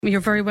You're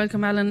very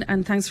welcome, Alan,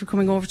 and thanks for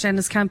coming over to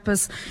Ennis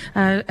campus.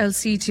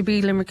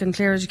 LCETB, Limerick and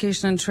Clare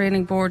Education and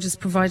Training Board, is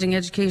providing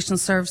education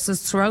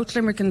services throughout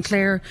Limerick and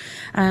Clare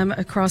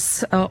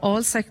across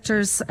all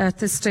sectors at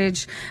this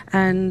stage.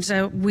 And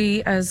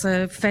we, as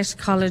a FET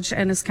college,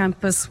 Ennis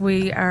campus,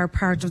 we are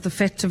part of the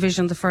FET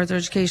division, the Further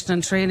Education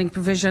and Training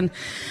Provision.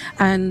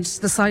 And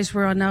the site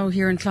we're on now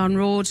here in Clown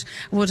Road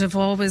would have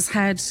always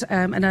had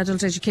an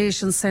adult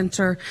education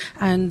centre,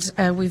 and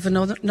we've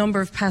a number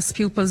of past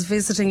pupils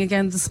visiting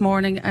again this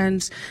morning,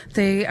 and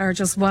they are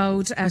just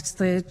wowed at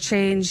the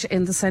change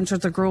in the centre,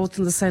 the growth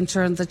in the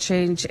centre and the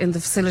change in the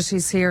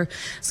facilities here.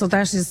 So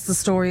that is the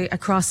story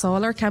across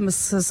all our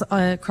campuses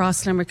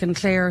across Limerick and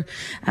Clare.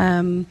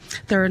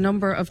 There are a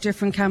number of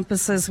different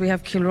campuses. We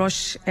have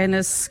Kilrush,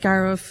 Ennis,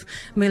 Scariff,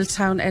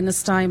 Milltown,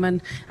 Ennis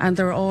Diamond, and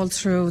they're all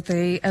through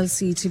the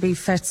LCETB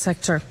FET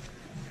sector.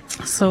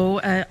 So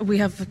we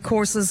have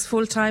courses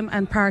full-time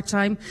and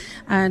part-time,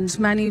 and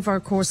many of our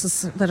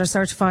courses that are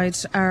certified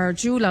are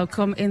dual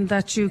outcome in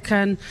that you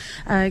can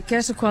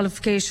get a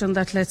qualification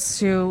that lets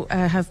you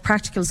have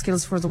practical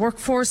skills for the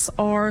workforce,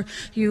 or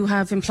you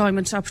have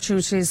employment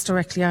opportunities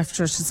directly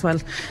after it as well.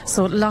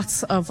 So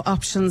lots of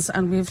options,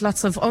 and we have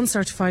lots of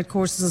uncertified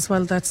courses as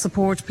well that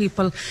support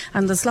people,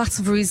 and there's lots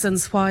of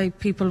reasons why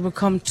people will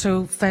come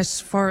to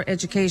FET for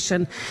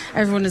education.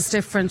 Everyone is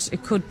different.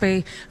 It could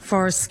be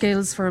for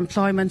skills, for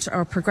employment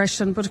or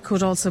progression, but it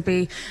could also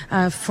be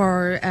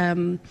for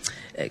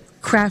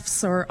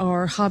crafts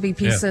or hobby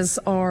pieces,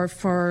 or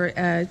for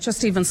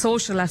just even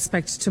social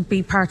aspects, to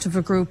be part of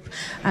a group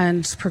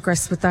and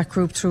progress with that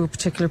group through a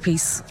particular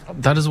piece.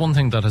 That is one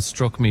thing that has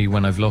struck me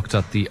when I've looked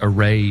at the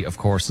array of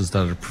courses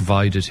that are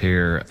provided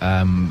here.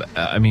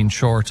 I mean,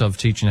 short of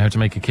teaching how to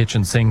make a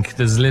kitchen sink,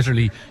 there's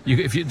literally,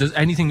 if there's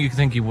anything you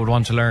think you would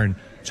want to learn,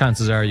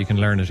 chances are you can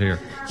learn it here.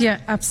 Yeah,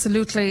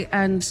 absolutely.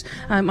 And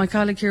my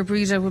colleague here,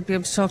 Breda, would be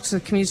able to talk to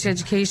the community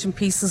education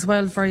piece as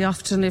well. Very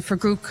often, if a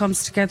group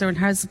comes together and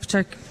has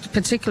a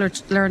particular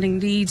learning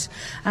need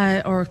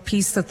or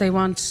piece that they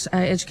want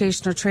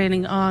education or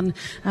training on,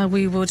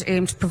 we would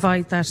aim to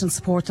provide that and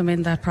support them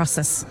in that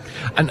process.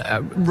 And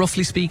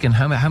roughly speaking,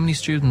 how many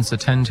students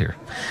attend here?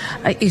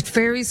 It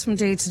varies from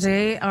day to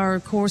day. Our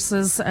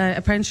courses,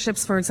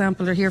 apprenticeships, for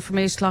example, are here from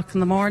 8 o'clock in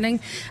the morning,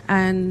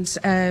 and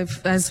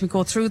as we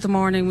go through the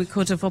morning, we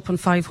could have up on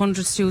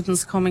 500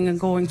 students coming and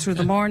going through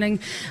the morning.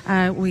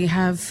 We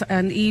have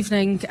an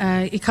evening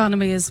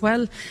economy as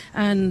well,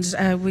 and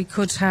we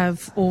could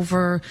have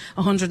over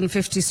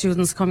 150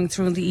 students coming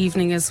through in the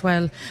evening as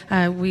well.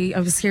 I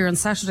was here on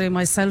Saturday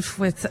myself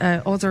with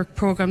other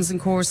programmes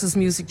and courses.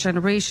 Music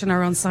Generation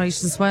are on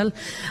site as well,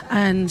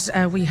 and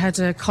we had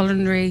a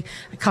culinary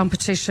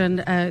competition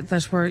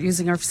that we're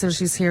using our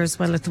facilities here as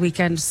well at the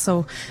weekend.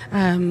 So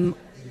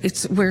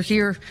we're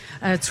here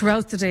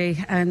throughout the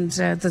day, and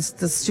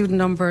the student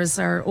numbers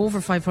are over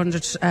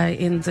 500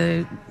 in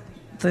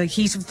the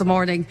heat of the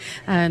morning,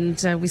 and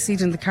we see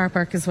it in the car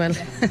park as well.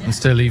 And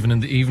still, even in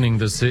the evening,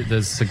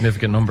 there's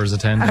significant numbers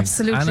attending.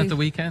 Absolutely. And at the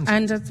weekend.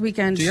 And at the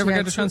weekend. Do you ever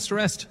get a chance to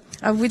rest?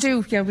 We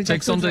do, yeah. We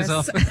take Sundays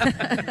off.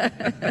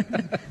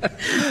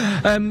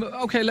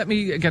 Okay, let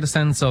me get a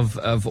sense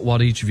of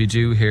what each of you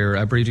do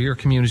here. Breda, you're a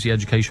community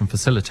education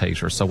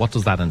facilitator, so what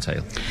does that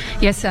entail?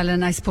 Yes,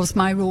 Ellen, I suppose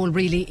my role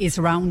really is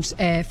around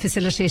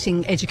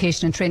facilitating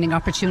education and training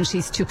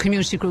opportunities to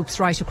community groups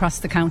right across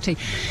the county.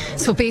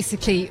 So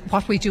basically,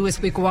 what we do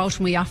is we go out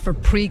and we offer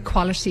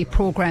pre-quality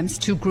programmes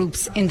to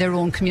groups in their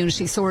own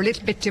community. So we're a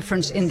little bit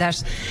different in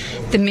that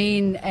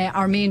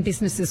our main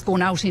business is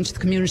going out into the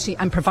community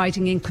and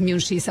providing in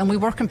communities, and we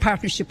work in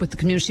partnership with the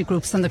community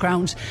groups on the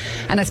ground.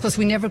 And I suppose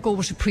we never go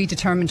with a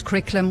predetermined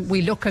curriculum.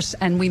 We look at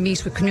and we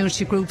meet with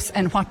community groups,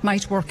 and what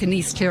might work in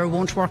East Clare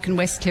won't work in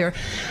West Clare,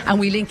 and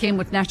we link in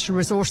with natural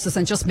resources.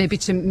 And just maybe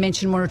to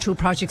mention one or two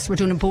projects, we're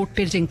doing a boat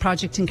building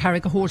project in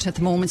Carrigaholt at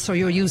the moment, so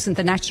you're using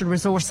the natural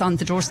resource on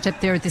the doorstep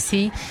there, the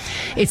sea.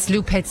 It's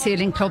Loophead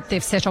Sailing Club.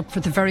 They've set up for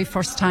the very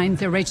first time.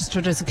 They're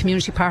registered as a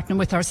community partner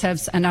with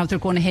ourselves, and now they're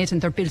going ahead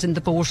and they're building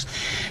the boat.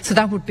 So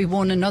that would be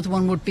one. Another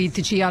one would be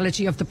the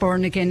geology of the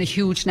burn, again a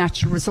huge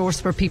natural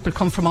resource where people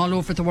come from all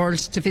over the world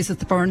to visit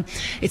the burn.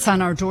 It's on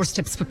our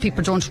doorsteps, but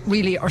people don't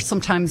really, or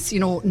sometimes,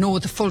 know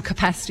the full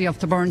capacity of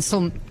the burn.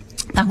 So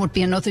that would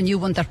be another new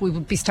one that we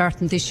would be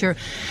starting this year.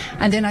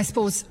 And then I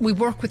suppose we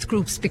work with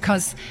groups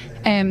because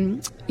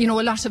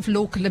a lot of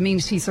local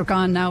amenities are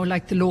gone now,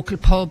 like the local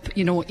pub,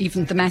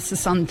 even the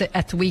masses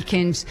at the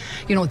weekend,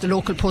 the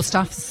local post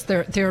office,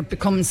 they're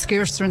becoming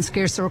scarcer and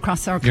scarcer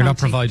across our county. You're not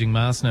providing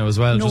mass now as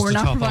well, no, just to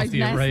top off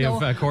the array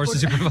of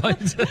courses you provide.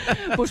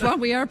 But what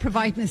we are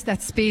providing is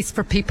that space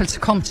for people to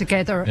come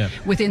together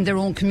within their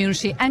own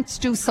community and to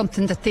do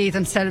something that they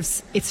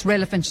themselves, it's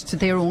relevant to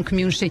their own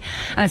community.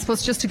 And I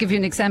suppose just to give you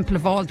an example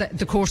of all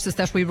the courses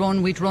that we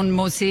run, we'd run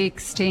mosaic,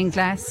 stained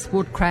glass,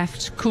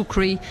 woodcraft,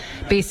 cookery,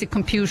 basic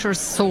computers,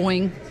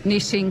 sewing,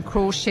 knitting,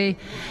 crochet,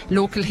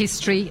 local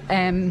history.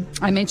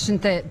 I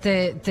mentioned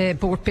the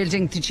boat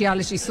building, the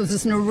geology. So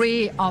there's an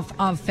array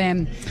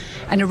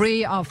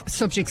of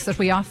subjects that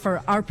we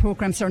offer. Our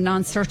programs are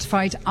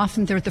non-certified.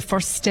 Often they're the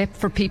first step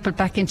for people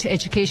back into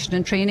education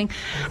and training,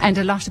 and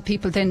a lot of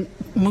people then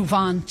move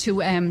on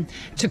to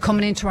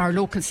coming into our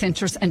local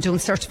centres and doing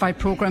certified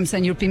programs.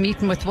 And you'll be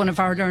meeting with one of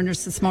our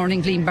learners this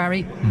morning, Liam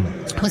Barry,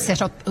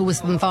 who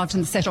was involved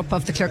in the setup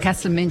of the Clare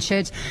Castle main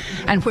shed,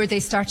 and where they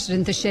started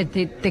in the shed,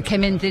 they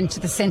came into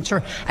the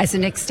centre as a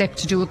next step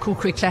to do a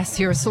cookery class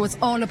here. So it's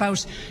all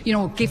about, you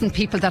know, giving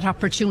people that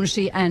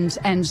opportunity and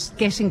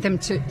getting them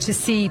to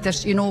see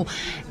that, you know,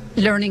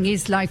 learning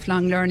is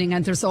lifelong learning,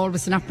 and there's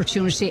always an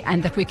opportunity,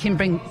 and that we can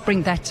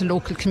bring that to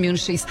local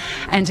communities.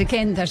 And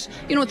again, that,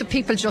 you know, the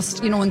people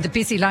just, you know, in the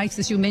busy lives,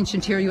 as you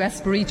mentioned here, you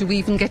asked, Marie, do we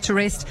even get to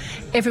rest?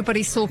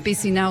 Everybody's so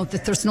busy now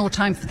that there's no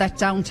time for that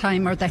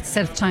downtime or that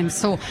self-time.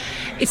 So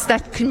it's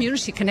that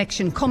community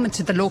connection, coming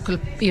to the local,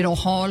 you know,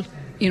 hall,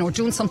 you know,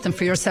 doing something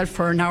for yourself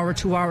for an hour or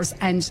 2 hours,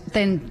 and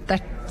then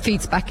that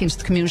feeds back into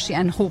the community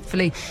and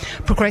hopefully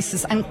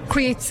progresses and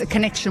creates a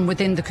connection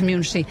within the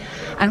community.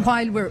 And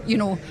while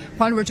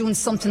we're doing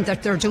something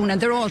that they're doing, and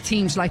they're all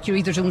themed, like you're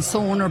either doing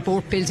sewing or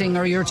boat building,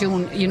 or you're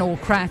doing, you know,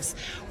 crafts,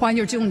 while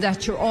you're doing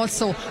that, you're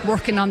also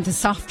working on the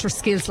softer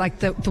skills, like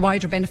the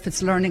wider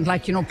benefits learning,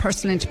 like, you know,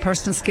 personal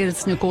interpersonal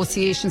skills,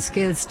 negotiation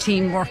skills,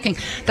 team working.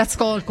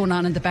 That's all going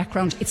on in the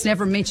background. It's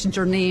never mentioned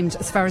or named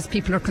as far as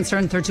people are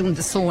concerned. They're doing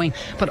the sewing,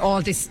 but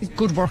all this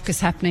good work is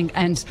happening.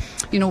 And,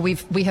 you know,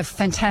 we have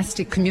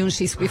fantastic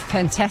communities, we have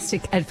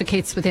fantastic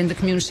advocates within the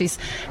communities.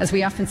 As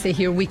we often say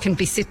here, we can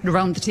be sitting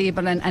around the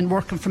table and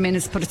working for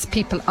minutes, but it's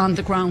people on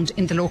the ground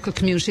in the local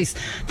communities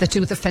that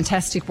do the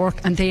fantastic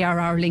work, and they are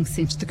our links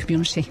into the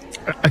community.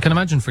 I can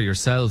imagine for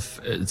yourself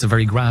it's a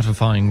very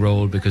gratifying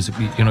role, because,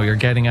 you know, you're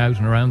getting out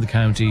and around the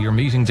county, you're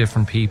meeting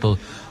different people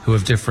who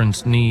have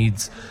different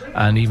needs,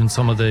 and even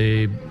some of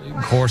the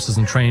courses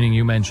and training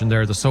you mentioned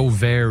there, they're so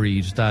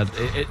varied that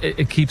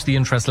it keeps the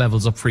interest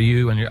levels up for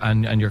you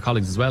and your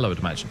colleagues as well, I would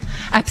imagine.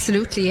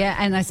 Absolutely, yeah.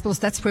 And I suppose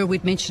that's where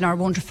we'd mention our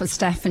wonderful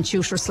staff and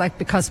tutors, like,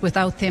 because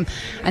without them,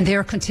 and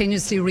they're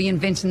continuously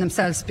reinventing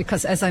themselves,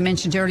 because as I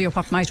mentioned earlier,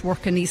 what might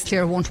work in East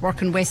Clare won't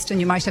work in West,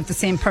 and you might have the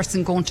same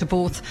person going to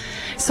both.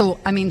 So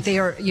I mean,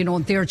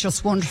 they're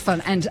just wonderful,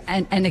 and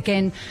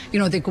again, you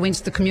know, they go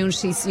into the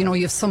communities. You know,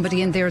 you have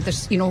somebody in there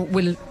that, you know,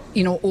 will,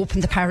 you know,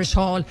 open the parish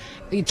hall,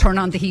 you turn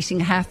on the heating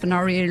half an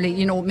hour early,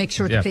 you know, make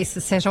sure the place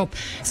is set up.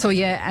 So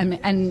yeah,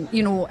 and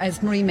you know,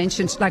 as Marie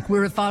mentioned, like,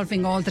 we're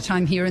evolving all the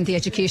time here in the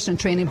Education and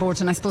Training Board,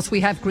 and I suppose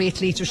we have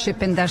great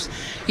leadership in that,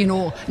 you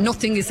know,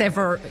 nothing is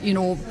ever, you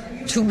know,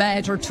 too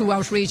mad or too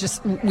outrageous.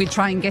 We'll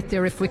try and get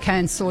there if we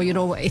can. So, you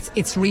know,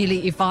 it's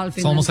really evolving.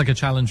 It's almost like a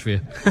challenge for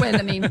you. Well,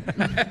 I mean,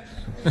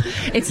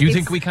 you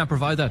think we can't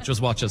provide that?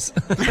 Just watch us.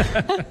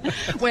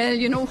 Well,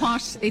 you know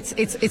what?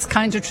 It's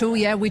kind of true.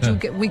 Yeah, we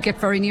get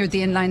very near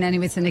the inline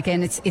anyways. And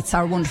again, it's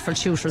our wonderful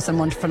tutors and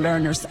wonderful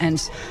learners.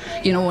 And,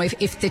 you know,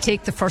 if they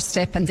take the first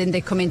step and then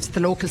they come into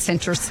the local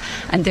centres,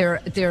 and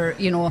they're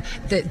you know,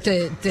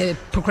 the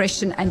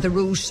progression and the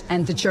route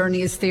and the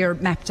journey is there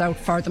mapped out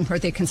for them, where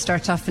they can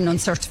start off in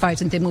uncertified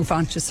and they move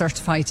on to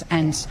certified,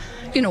 and,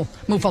 you know,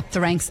 move up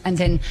the ranks. And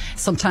then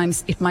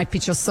sometimes it might be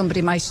just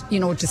somebody might, you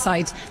know,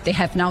 decide they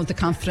have now the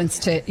confidence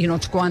to, you know,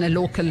 to go on a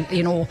local,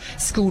 you know,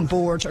 school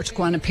board, or to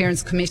go on a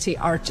parents committee,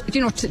 or to,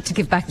 you know, to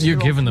give back to you're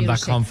giving them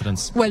community. that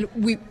confidence. Well,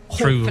 we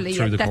hopefully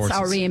through that's courses.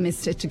 Our aim,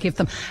 is to give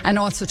them, and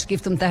also to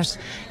give them that,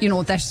 you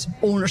know, that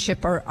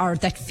ownership or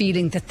that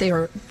feeling that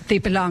they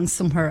belong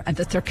somewhere, and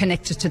that they're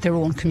connected to their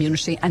own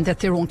community, and that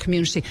their own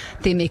community,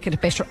 they make it a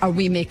better, or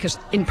we make it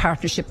in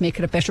partnership, make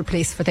it a better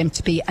place for them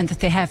to be, and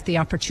that they have the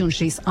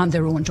opportunities on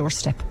their own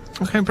doorstep.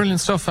 Okay, brilliant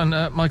stuff.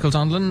 And Michael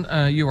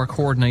Donlan, you are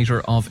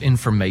Coordinator of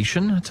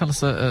Information. Tell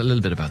us a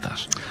little bit about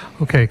that.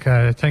 Okay,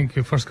 thank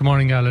you. First, good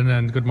morning, Alan,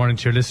 and good morning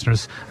to your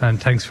listeners,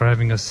 and thanks for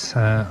having us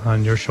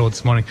on your show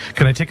this morning.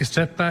 Can I take a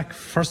step back,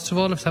 first of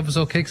all, if that was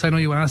okay? Because I know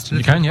you asked a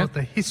little bit about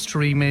the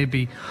history,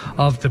 maybe,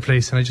 of the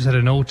place, and I just had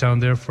a note down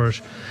there for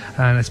it.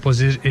 And I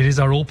suppose it is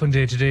our open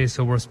day today,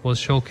 so we're,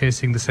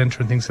 showcasing the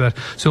centre and things like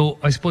that. So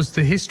I suppose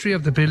the history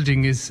of the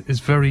building is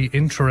very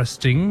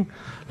interesting,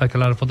 like a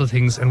lot of other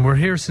things, and we're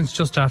here since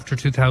just after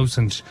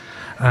 2000.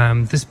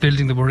 This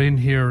building that we're in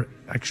here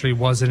actually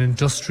was an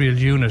industrial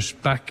unit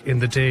back in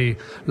the day.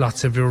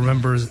 Lots of your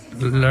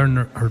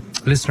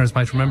listeners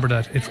might remember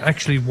that. It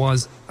actually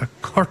was a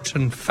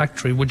curtain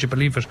factory, would you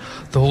believe it?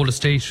 The whole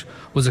estate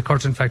was a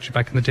curtain factory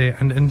back in the day,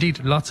 and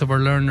indeed lots of our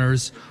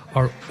learners,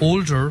 our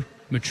older,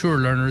 mature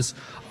learners,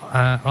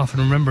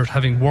 often remembered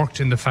having worked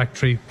in the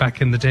factory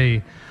back in the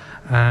day.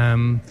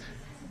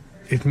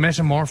 It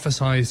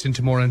metamorphosized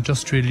into more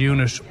industrial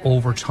unit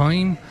over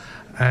time,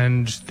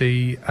 and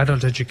the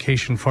adult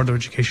education, further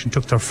education,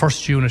 took their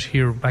first unit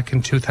here back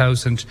in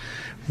 2000.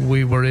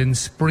 We were in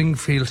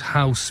Springfield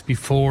House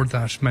before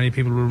that. Many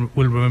people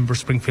will remember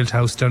Springfield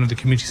House down at the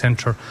community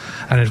centre,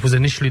 and it was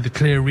initially the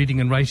Clare Reading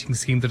and Writing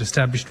Scheme that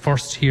established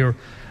first here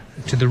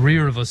to the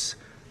rear of us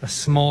a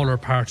smaller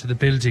part of the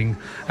building,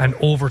 and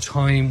over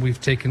time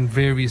we've taken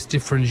various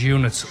different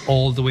units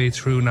all the way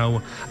through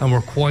now, and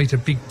we're quite a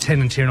big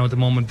tenant here now at the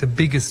moment, the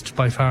biggest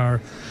by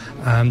far.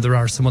 There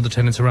are some other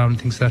tenants around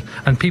and things like that,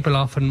 and people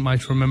often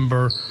might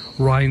remember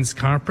Ryan's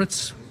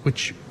Carpets,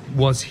 which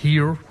was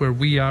here where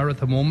we are at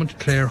the moment.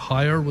 Clare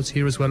Hire was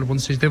here as well at one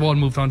stage. They've all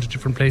moved on to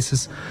different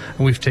places,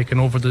 and we've taken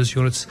over those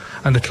units.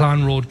 And the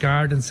Clon Road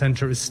Garden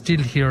Centre is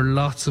still here.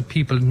 Lots of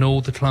people know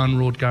the Clon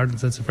Road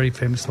Gardens. That's a very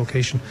famous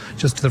location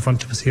just to the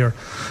front of us here.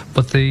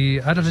 But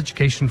the adult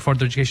education,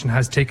 further education,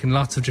 has taken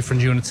lots of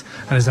different units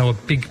and is now a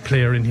big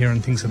player in here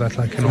and things like that.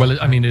 Like, you know. Well,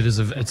 I mean,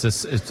 it's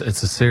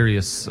a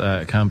serious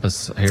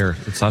campus here.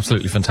 It's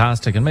absolutely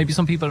fantastic, and maybe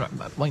some people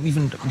mightn't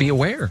even be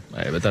aware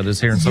that it's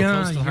here and so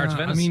close to the heart of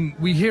Ennis. I mean,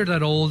 we hear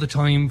that all the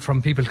time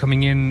from people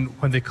coming in.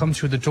 When they come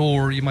through the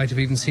door, you might have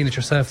even seen it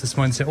yourself this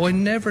morning, say, oh, I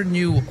never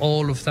knew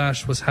all of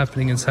that was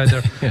happening inside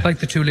there. Yeah. Like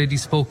the two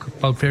ladies spoke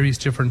about various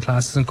different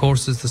classes and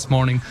courses this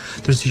morning.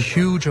 There's a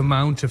huge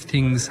amount of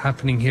things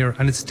happening here,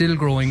 and it's still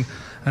growing,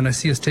 and I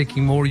see us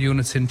taking more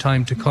units in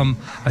time to come.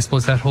 I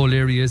suppose that whole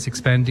area is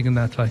expanding and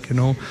that, like, you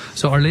know.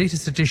 So our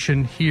latest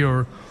addition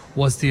here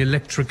was the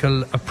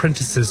electrical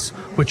apprentices,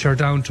 which are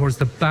down towards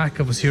the back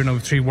of us here now,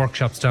 with 3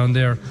 workshops down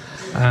there.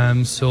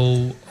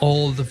 So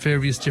all the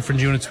various different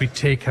units we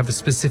take have a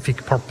specific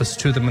purpose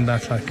to them and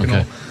that, like, you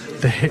know.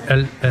 The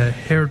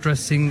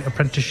hairdressing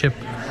apprenticeship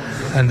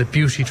and the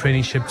beauty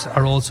traineeships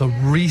are also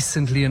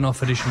recently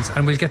enough additions,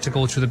 and we'll get to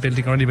go through the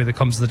building, or anybody that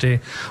comes the day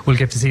will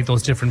get to see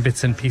those different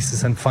bits and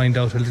pieces and find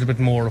out a little bit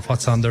more of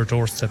what's on their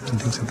doorstep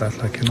and things like that,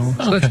 like, you know.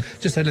 So that's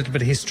just a little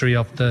bit of history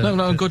of the...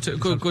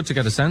 Good to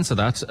get a sense of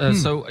that.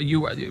 So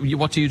you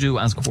what do you do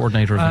as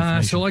coordinator of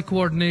information? So I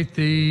coordinate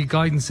the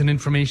guidance and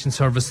information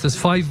service. There's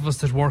 5 of us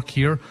that work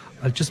here.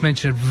 I'll just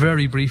mention it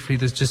very briefly.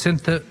 There's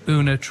Jacinta,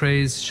 Una,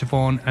 Trace,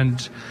 Siobhan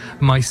and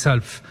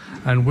myself,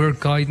 and we're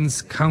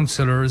guidance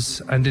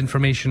counsellors and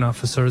information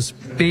officers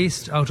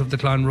based out of the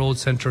Clon Road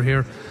Centre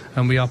here,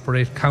 and we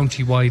operate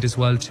county-wide as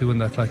well too,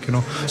 and that, like, you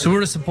know. So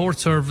we're a support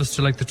service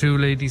to, like, the 2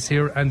 ladies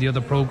here and the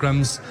other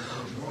programmes.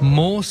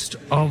 Most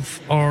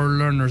of our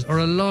learners, or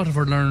a lot of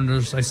our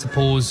learners, I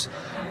suppose,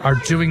 are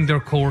doing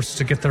their course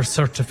to get their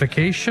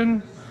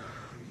certification,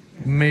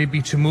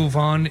 maybe to move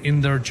on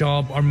in their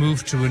job or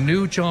move to a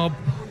new job,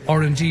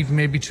 or indeed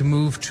maybe to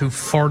move to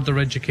further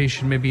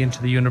education, maybe into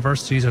the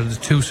universities or the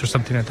TUS or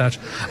something like that.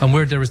 And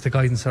we're there as the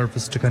guidance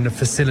service to kind of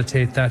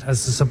facilitate that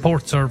as a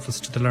support service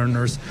to the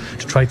learners,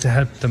 to try to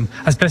help them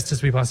as best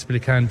as we possibly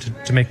can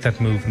to make that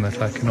move and that,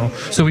 like, you know.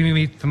 So we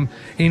meet them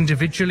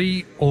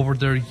individually over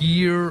their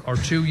year or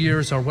 2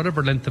 years or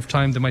whatever length of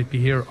time they might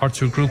be here, or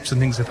through groups and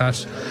things like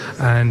that.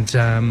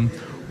 And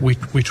we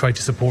try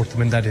to support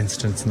them in that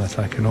instance and that,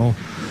 like, you know.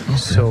 Okay.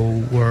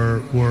 So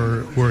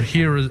we're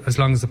here as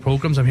long as the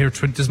programs. I'm here.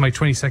 This is my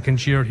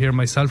 22nd year here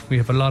myself. We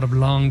have a lot of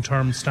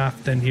long-term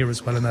staff then here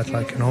as well and that,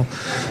 like, you know.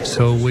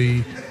 So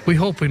we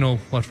hope we know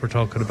what we're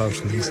talking about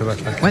and things like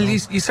that. Like, well, you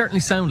certainly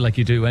sound like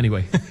you do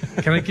anyway.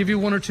 Can I give you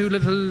 1 or 2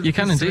 little... You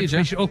can indeed,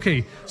 yeah.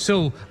 Okay,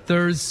 so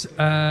there's...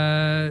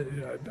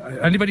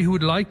 anybody who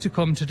would like to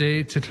come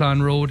today to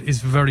Clon Road is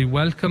very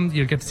welcome.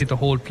 You'll get to see the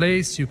whole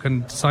place. You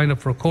can sign up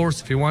for a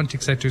course if you want,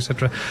 etc.,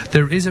 etc.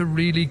 There is a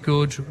really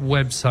good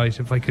website,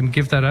 if I can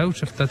give that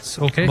out, if that's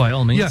okay. By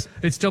all means. Yeah,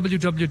 it's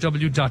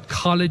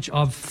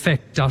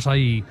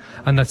www.collegeoffet.ie,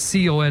 and that's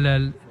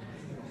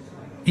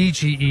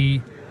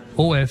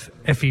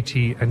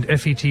COLLEGEOFFET, and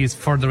FET is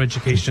further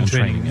education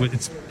training. Yeah.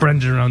 It's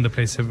branded around the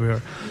place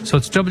everywhere. So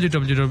it's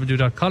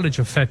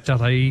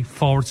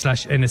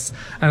www.collegeoffet.ie/Ennis,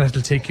 and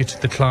that'll take you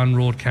to the Clon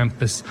Road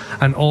campus,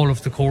 and all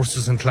of the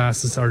courses and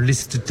classes are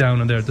listed down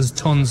in there. There's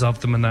tons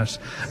of them in that,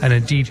 and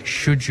indeed,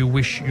 should you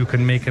wish, you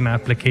can make an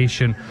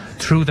application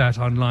through that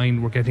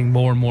online. We're getting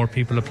more and more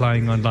people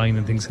applying online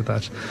and things like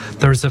that.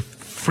 There's a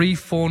free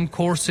phone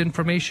course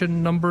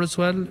information number as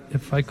well,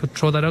 if I could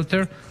throw that out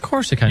there. Of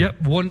course you can. Yep,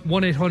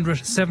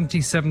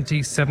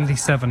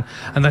 1-800-70-70-77,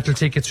 and that'll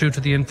take you through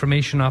to the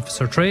information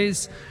officer,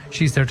 Trace.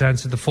 She's there to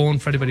answer the phone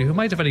for anybody who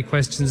might have any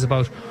questions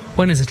about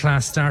when is a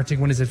class starting,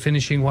 when is it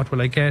finishing, what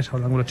will I get, how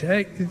long will it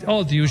take,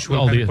 all the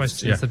usual kind of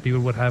questions that people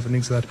would have and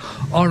things like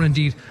that. Or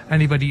indeed,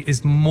 anybody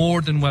is more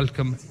than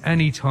welcome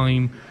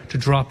anytime to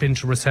drop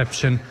into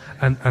reception,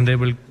 and they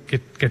will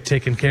get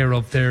taken care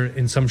of there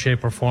in some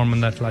shape or form,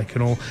 and that, like, you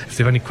know, if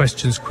they have any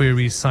questions,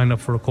 queries, sign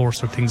up for a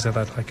course or things like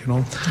that, like, you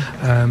know.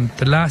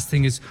 The last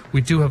thing is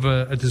we do have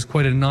there's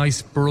quite a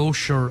nice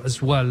brochure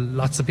as well.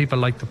 Lots of people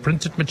like the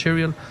printed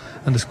material,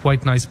 and there's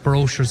quite nice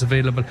brochures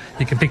available.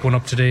 You can pick one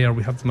up today, or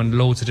we have them in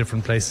loads of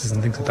different places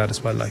and things like that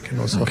as well, like, you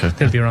know. So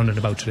they'll be around and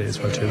about today as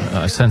well too.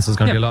 I sense there's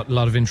going to be a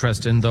lot of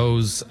interest in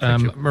those.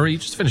 Marie,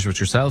 just finish with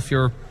yourself.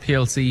 You're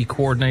PLC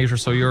coordinator,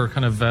 so you're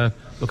kind of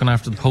looking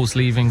after the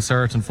post-leaving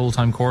cert and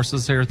full-time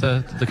courses here at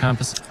the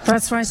campus?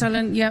 That's right,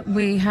 Alan. Yeah,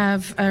 we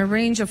have a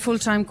range of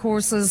full-time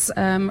courses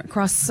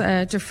across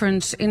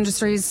different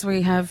industries.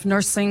 We have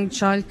nursing,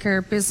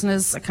 childcare,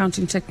 business,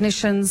 accounting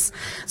technicians.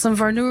 Some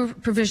of our newer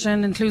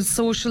provision includes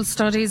social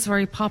studies,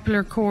 very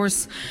popular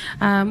course.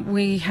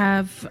 We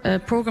have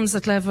programs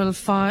at level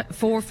 4,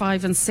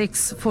 5 and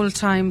 6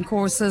 full-time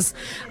courses.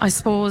 I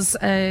suppose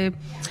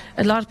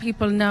a lot of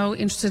people now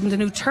interested in the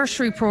new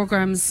tertiary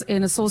programs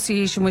in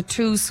association with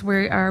TUS.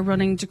 We are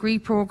running degree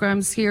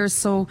programs here.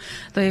 So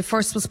the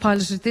first was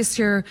piloted this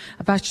year,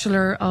 a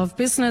Bachelor of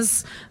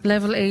Business,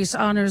 level 8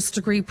 honours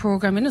degree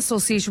program in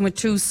association with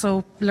TUS.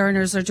 So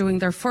learners are doing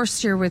their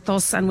first year with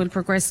us and will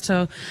progress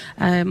to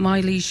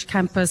My Laois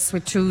campus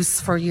with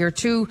TUS for year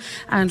 2.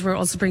 And we're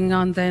also bringing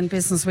on then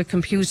Business with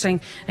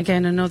Computing,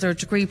 again another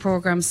degree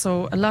program.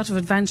 So a lot of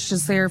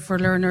advantages there for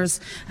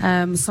learners.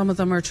 Some of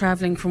them are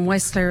travelling from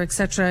West Clare,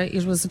 etc.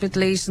 It was a bit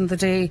late in the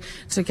day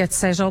to get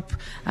set up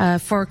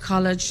for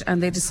college,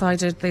 and they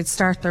decided they'd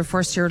start their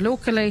first year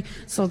locally.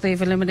 So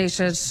they've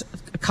eliminated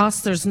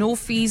cost. There's no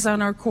fees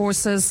on our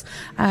courses,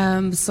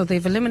 so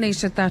they've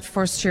eliminated that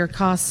first year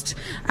cost,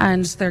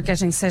 and they're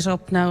getting set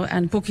up now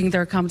and booking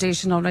their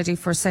accommodation already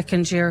for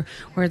second year,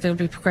 where they'll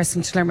be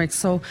progressing to Limerick.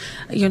 So,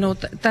 you know,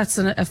 that's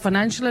a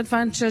financial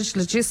advantage.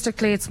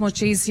 Logistically, it's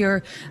much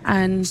easier,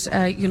 and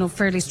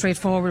fairly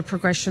straightforward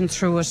progression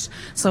through it.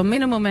 So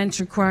minimum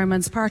entry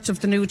requirements, part of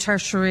the new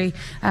tertiary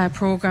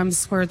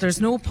programs where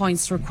there's no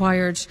points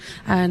required.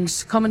 And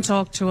come and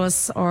talk to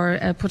us or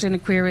put in a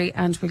query,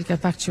 and we'll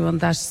get back to you on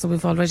that. So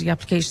we've already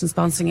applications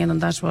bouncing in on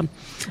that one.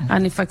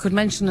 And if I could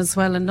mention as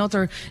well,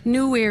 another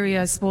new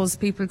area I suppose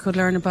people could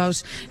learn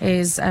about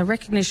is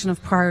recognition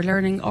of prior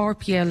learning,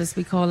 RPL as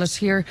we call it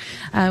here,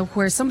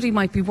 where somebody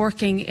might be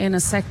working in a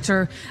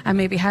sector and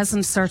maybe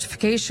hasn't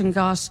certification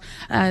got.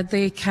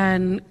 They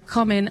can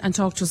come in and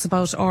talk to us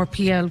about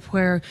RPL,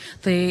 where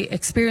the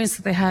experience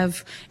that they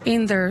have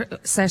in their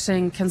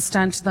setting can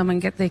stand to them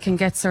and they can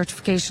get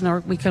certification, or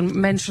we can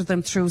mentor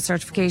them through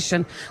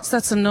certification. So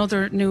that's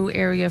another new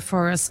area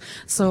for us.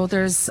 So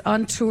there's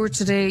on tour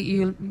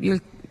today,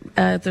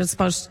 there's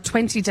about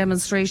 20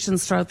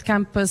 demonstrations throughout the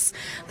campus.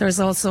 There's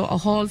also a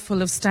hall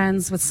full of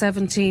stands with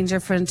 17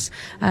 different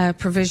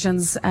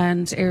provisions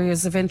and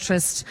areas of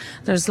interest.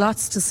 There's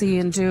lots to see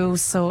and do.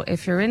 So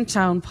if you're in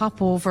town,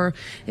 pop over.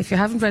 If you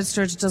haven't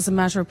registered, it doesn't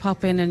matter.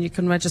 Pop in and you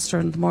can register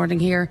in the morning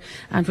here,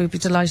 and we'll be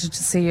delighted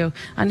to see you.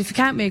 And if you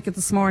can't make it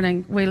this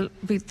morning, we'll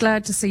be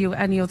glad to see you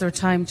any other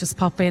time. Just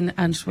pop in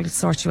and we'll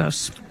sort you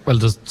out. Well,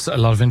 there's a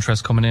lot of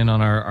interest coming in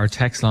on our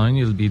text line.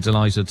 You'll be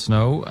delighted to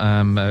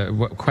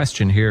know.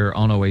 Question here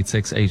on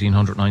 086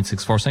 1800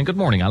 964 saying, good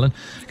morning, Alan.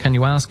 Can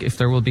you ask if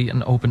there will be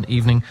an open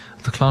evening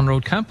at the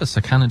Clonroad campus?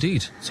 I can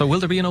indeed. So will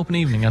there be an open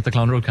evening at the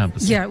Clonroad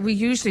campus? Yeah, we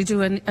usually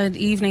do an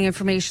evening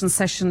information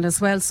session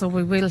as well. So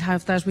we will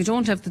have that. We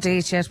don't have the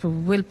date yet, but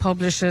we will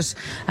publish it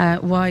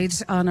wide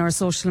on our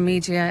social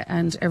media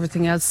and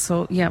everything else.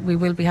 So yeah, we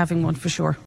will be having one for sure.